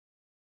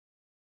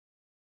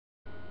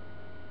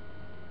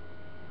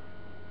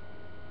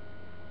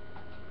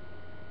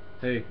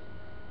Hey,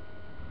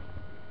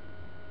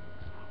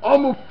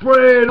 I'm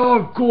afraid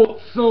I've got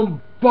some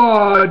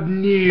bad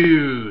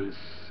news.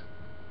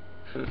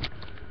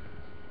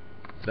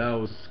 That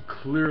was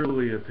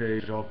clearly a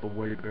page off the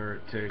Wade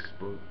Barrett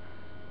textbook.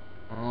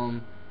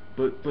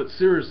 But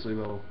seriously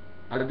though,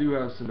 I do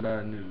have some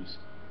bad news.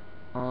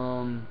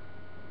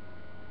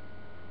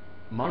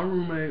 My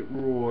roommate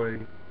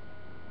Roy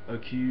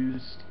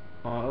accused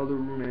my other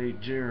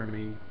roommate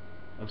Jeremy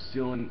of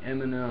stealing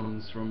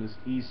M&Ms from his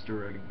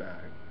Easter egg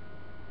bag.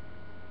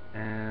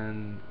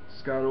 And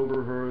Scott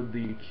overheard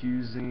the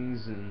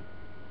accusings, and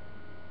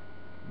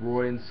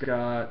Roy and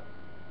Scott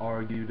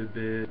argued a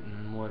bit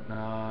and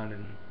whatnot,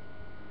 and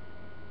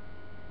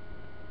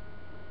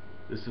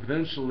this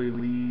eventually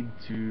led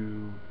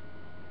to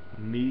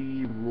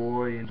me,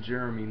 Roy, and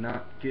Jeremy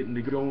not getting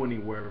to go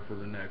anywhere for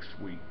the next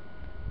week.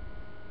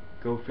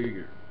 Go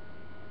figure.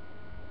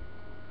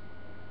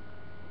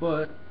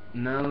 But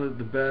now that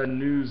the bad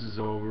news is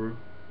over,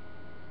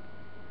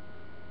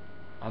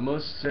 I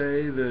must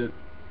say that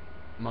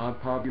my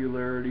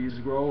popularity is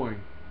growing.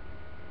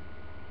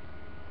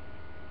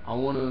 I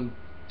want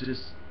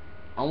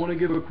to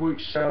give a quick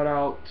shout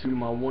out to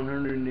my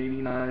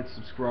 189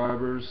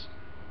 subscribers.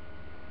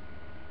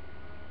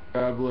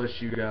 God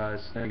bless you guys.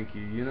 Thank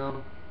you. You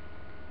know,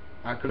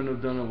 I couldn't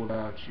have done it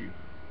without you.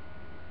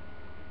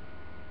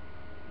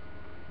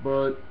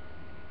 But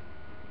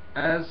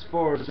as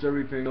far as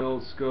everything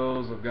else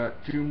goes, I've got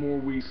 2 more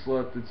weeks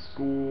left at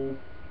school.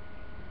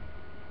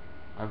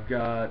 I've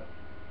got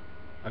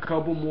a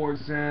couple more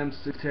exams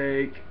to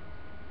take,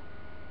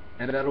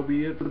 and that'll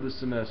be it for the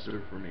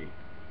semester for me.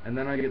 And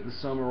then I get the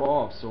summer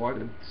off, so I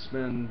could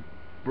spend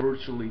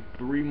virtually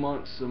 3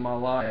 months of my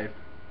life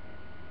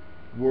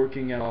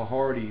working at a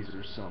Hardee's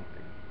or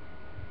something.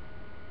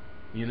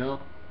 You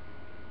know?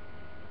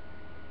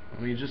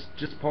 I mean,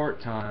 just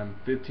part-time,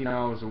 15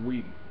 hours a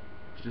week.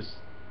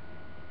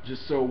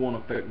 Just so it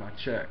won't affect my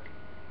check.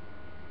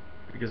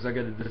 Because I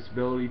get a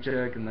disability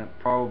check, and that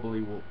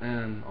probably will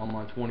end on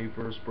my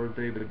 21st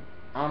birthday, but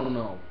I don't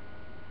know.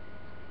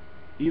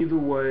 Either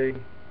way,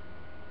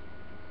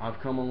 I've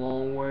come a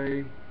long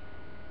way,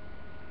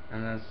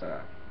 and that's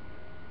that.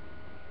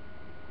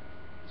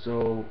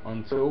 So,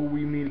 until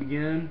we meet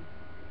again,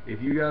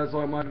 if you guys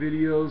like my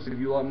videos, if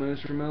you like my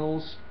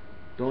instrumentals,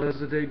 don't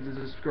hesitate to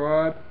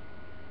subscribe,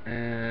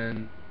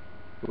 and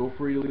feel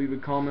free to leave a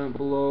comment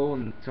below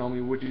and tell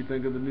me what you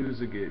think of the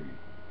news I gave you.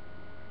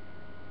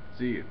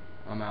 See you.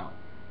 I'm out.